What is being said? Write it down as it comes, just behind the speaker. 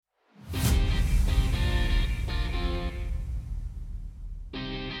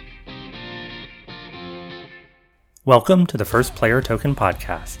Welcome to the First Player Token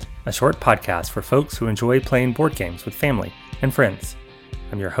Podcast, a short podcast for folks who enjoy playing board games with family and friends.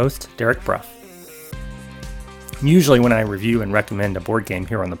 I'm your host, Derek Bruff. Usually when I review and recommend a board game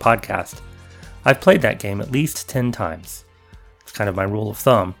here on the podcast, I've played that game at least 10 times. It's kind of my rule of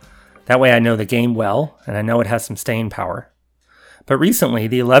thumb. That way I know the game well, and I know it has some staying power. But recently,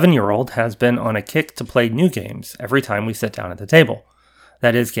 the 11-year-old has been on a kick to play new games every time we sit down at the table.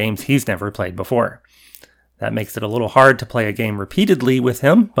 That is, games he's never played before. That makes it a little hard to play a game repeatedly with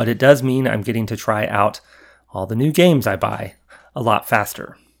him, but it does mean I'm getting to try out all the new games I buy a lot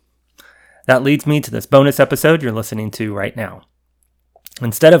faster. That leads me to this bonus episode you're listening to right now.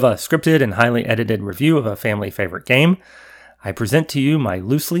 Instead of a scripted and highly edited review of a family favorite game, I present to you my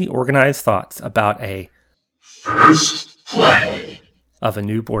loosely organized thoughts about a first play of a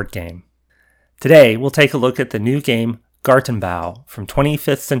new board game. Today, we'll take a look at the new game Gartenbau from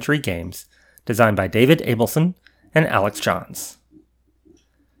 25th Century Games, designed by David Abelson and Alex Johns.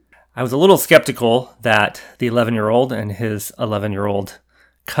 I was a little skeptical that the 11-year-old and his 11-year-old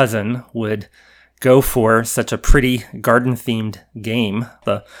cousin would go for such a pretty garden-themed game.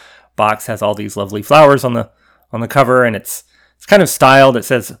 The box has all these lovely flowers on the cover, and it's kind of styled. It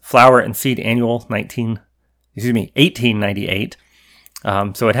says Flower and Seed Annual 1898.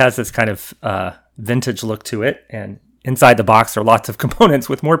 So it has this kind of vintage look to it, and inside the box are lots of components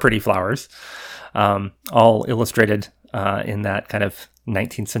with more pretty flowers, all illustrated in that kind of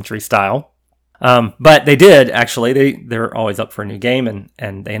 19th century style. But they did, actually. They're always up for a new game,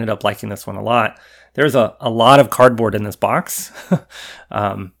 and they ended up liking this one a lot. There's a lot of cardboard in this box. If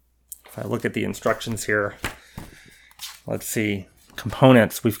I look at the instructions here, let's see.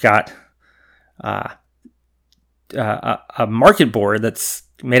 Components, we've got a market board that's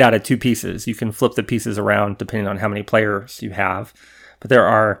made out of two pieces. You can flip the pieces around depending on how many players you have. But there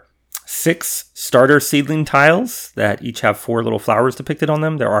are 6 starter seedling tiles that each have 4 little flowers depicted on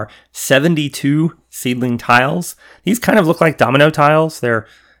them. There are 72 seedling tiles. These kind of look like domino tiles. They're,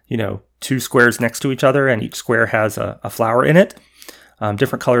 2 squares next to each other, and each square has a flower in it.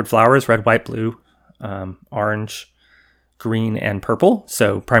 Different colored flowers, red, white, blue, orange, green, and purple.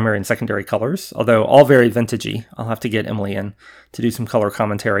 So primary and secondary colors, although all very vintagey. I'll have to get Emily in to do some color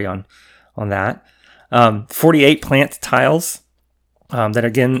commentary on that. 48 plant tiles that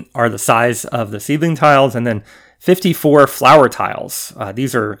again are the size of the seedling tiles, and then 54 flower tiles.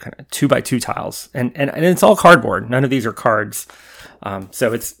 These are kind of 2x2 tiles, and it's all cardboard. None of these are cards.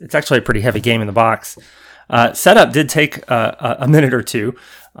 So it's actually a pretty heavy game in the box. Setup did take a minute or two.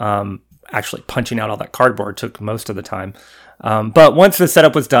 Actually punching out all that cardboard took most of the time. But once the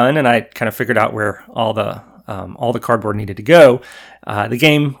setup was done and I kind of figured out where all the cardboard needed to go, the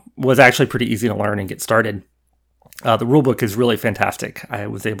game was actually pretty easy to learn and get started. The rulebook is really fantastic. I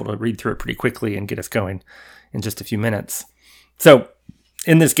was able to read through it pretty quickly and get us going in just a few minutes. So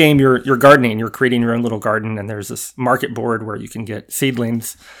in this game, you're gardening, you're creating your own little garden, and there's this market board where you can get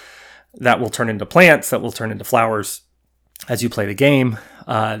seedlings that will turn into plants, that will turn into flowers as you play the game.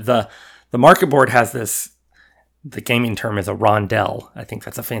 The market board has the gaming term is a rondelle. I think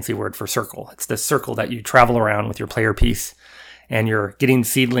that's a fancy word for circle. It's this circle that you travel around with your player piece, and you're getting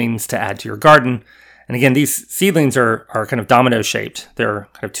seedlings to add to your garden. And again, these seedlings are kind of domino shaped. They're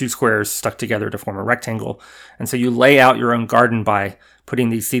kind of 2 squares stuck together to form a rectangle. And so you lay out your own garden by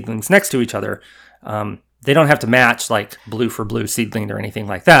putting these seedlings next to each other. They don't have to match like blue for blue seedling or anything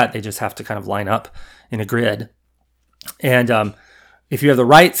like that. They just have to kind of line up in a grid. And if you have the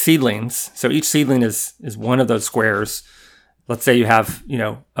right seedlings, so each seedling is one of those squares. Let's say you have,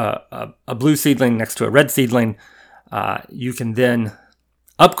 a blue seedling next to a red seedling. You can then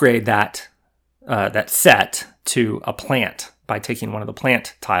upgrade that set to a plant by taking one of the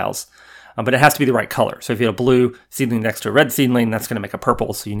plant tiles. But it has to be the right color. So if you have a blue seedling next to a red seedling, that's going to make a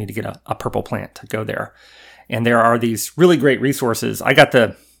purple. So you need to get a purple plant to go there. And there are these really great resources. I got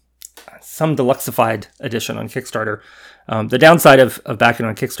some deluxeified edition on Kickstarter. The downside of backing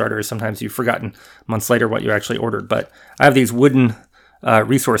on Kickstarter is sometimes you've forgotten months later what you actually ordered. But I have these wooden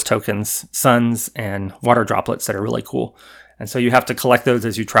resource tokens, suns and water droplets that are really cool. And so you have to collect those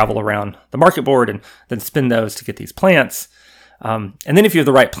as you travel around the market board and then spin those to get these plants. And then if you have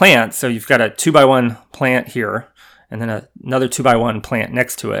the right plants, so you've got a 2x1 plant here and then another 2x1 plant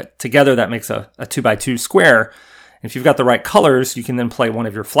next to it. Together that makes a 2x2 square. And if you've got the right colors, you can then play one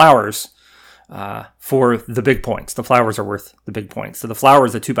of your flowers for the big points. The flowers are worth the big points. So the flower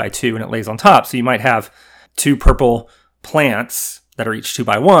is a 2x2 and it lays on top. So you might have 2 purple plants that are each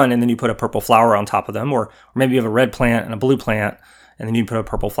 2x1, and then you put a purple flower on top of them, or maybe you have a red plant and a blue plant, and then you put a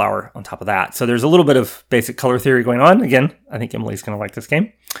purple flower on top of that. So there's a little bit of basic color theory going on. Again, I think Emily's going to like this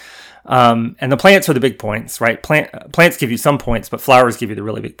game. And the plants are the big points, right? Plants give you some points, but flowers give you the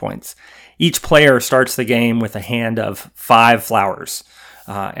really big points. Each player starts the game with a hand of 5 flowers.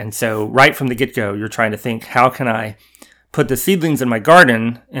 And so right from the get-go, you're trying to think, how can I put the seedlings in my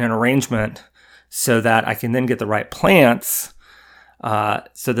garden in an arrangement so that I can then get the right plants,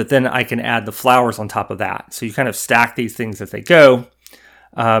 so that then I can add the flowers on top of that. So you kind of stack these things as they go.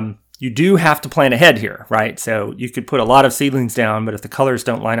 You do have to plan ahead here, right? So you could put a lot of seedlings down, but if the colors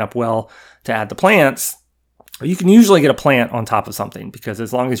don't line up well to add the plants, you can usually get a plant on top of something, because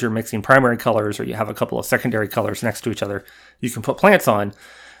as long as you're mixing primary colors or you have a couple of secondary colors next to each other, you can put plants on.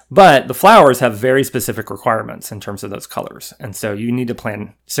 But the flowers have very specific requirements in terms of those colors. And so you need to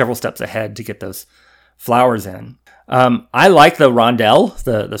plan several steps ahead to get those flowers in. I like the rondelle,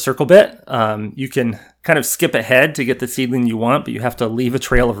 the circle bit. You can kind of skip ahead to get the seedling you want, but you have to leave a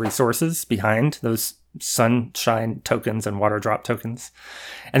trail of resources behind those sunshine tokens and water drop tokens.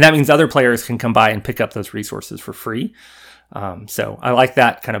 And that means other players can come by and pick up those resources for free. So I like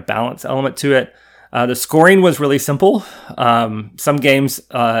that kind of balance element to it. The scoring was really simple. Some games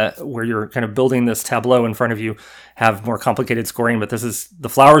where you're kind of building this tableau in front of you have more complicated scoring, but the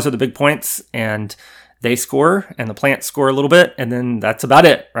flowers are the big points, and they score, and the plants score a little bit, and then that's about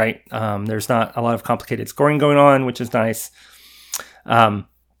it, right? There's not a lot of complicated scoring going on, which is nice.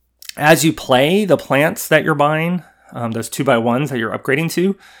 As you play, the plants that you're buying, those 2x1s that you're upgrading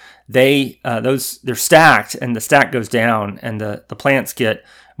to, they're stacked, and the stack goes down, and the plants get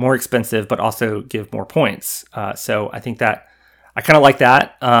more expensive, but also give more points. So I think that I kind of like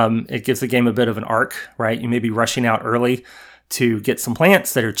that. It gives the game a bit of an arc, right? You may be rushing out early to get some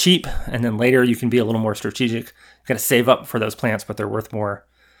plants that are cheap, and then later you can be a little more strategic. You got to save up for those plants, but they're worth more.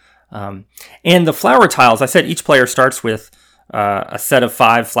 And the flower tiles, I said each player starts with a set of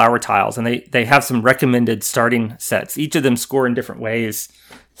 5 flower tiles, and they have some recommended starting sets. Each of them score in different ways.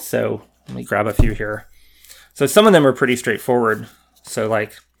 So let me grab a few here. So some of them are pretty straightforward. So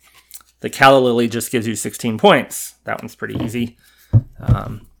like the calla lily just gives you 16 points. That one's pretty easy.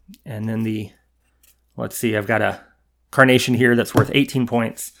 And then let's see, I've got a carnation here that's worth 18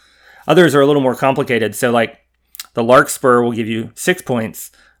 points. Others are a little more complicated. So like the larkspur will give you 6 points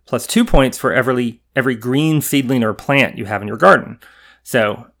plus 2 points for every green seedling or plant you have in your garden.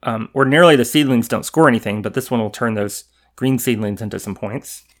 So ordinarily the seedlings don't score anything, but this one will turn those green seedlings into some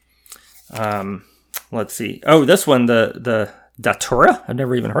points. Let's see. Oh, this one, the datura. I've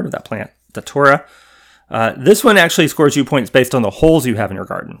never even heard of that plant. Datura. This one actually scores you points based on the holes you have in your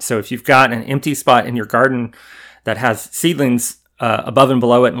garden. So if you've got an empty spot in your garden that has seedlings above and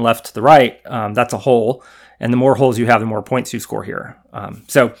below it and left to the right, that's a hole. And the more holes you have, the more points you score here.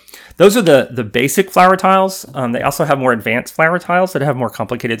 So those are the basic flower tiles. They also have more advanced flower tiles that have more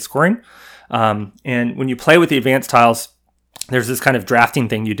complicated scoring. And when you play with the advanced tiles, there's this kind of drafting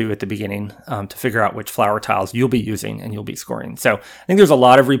thing you do at the beginning to figure out which flower tiles you'll be using and you'll be scoring. So I think there's a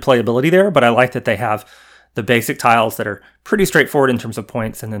lot of replayability there, but I like that they have the basic tiles that are pretty straightforward in terms of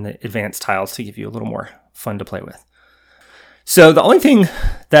points, and then the advanced tiles to give you a little more fun to play with. So the only thing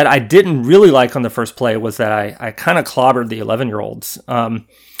that I didn't really like on the first play was that I kind of clobbered the 11-year-olds.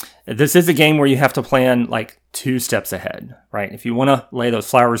 This is a game where you have to plan like 2 steps ahead, right? If you want to lay those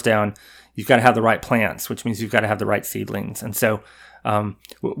flowers down, you've got to have the right plants, which means you've got to have the right seedlings. And so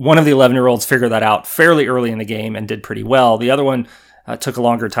one of the 11-year-olds figured that out fairly early in the game and did pretty well. The other one took a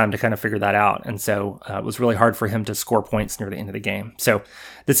longer time to kind of figure that out. And so it was really hard for him to score points near the end of the game. So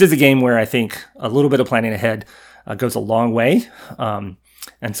this is a game where I think a little bit of planning ahead goes a long way. And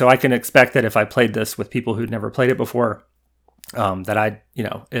so I can expect that if I played this with people who'd never played it before, that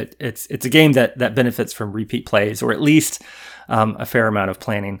it's a game that benefits from repeat plays, or at least a fair amount of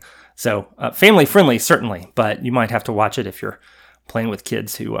planning. So family friendly, certainly, but you might have to watch it if you're playing with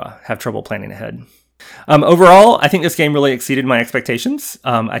kids who have trouble planning ahead. Overall, I think this game really exceeded my expectations.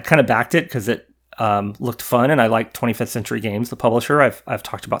 I kind of backed it because it looked fun, and I like 25th Century Games, the publisher. I've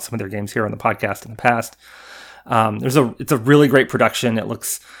talked about some of their games here on the podcast in the past. It's a really great production. It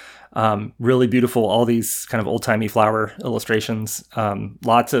looks really beautiful. All these kind of old-timey flower illustrations,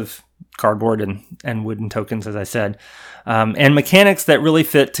 lots of cardboard and wooden tokens, as I said, and mechanics that really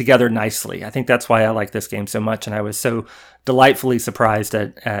fit together nicely. I think that's why I like this game so much, and I was so delightfully surprised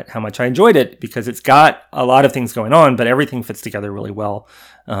at how much I enjoyed it, because it's got a lot of things going on, but everything fits together really well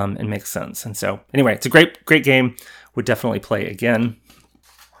and makes sense. And so anyway, it's a great game. Would definitely play again.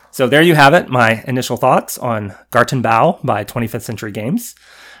 So there you have it, my initial thoughts on Gartenbau by 25th Century Games.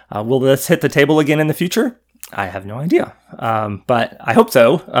 Will this hit the table again in the future? I have no idea, but I hope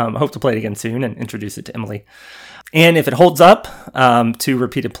so. I hope to play it again soon and introduce it to Emily. And if it holds up to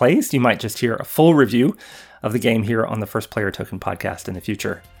repeated plays, you might just hear a full review of the game here on the First Player Token podcast in the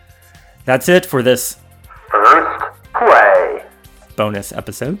future. That's it for this First Play bonus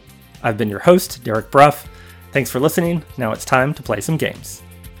episode. I've been your host, Derek Bruff. Thanks for listening. Now it's time to play some games.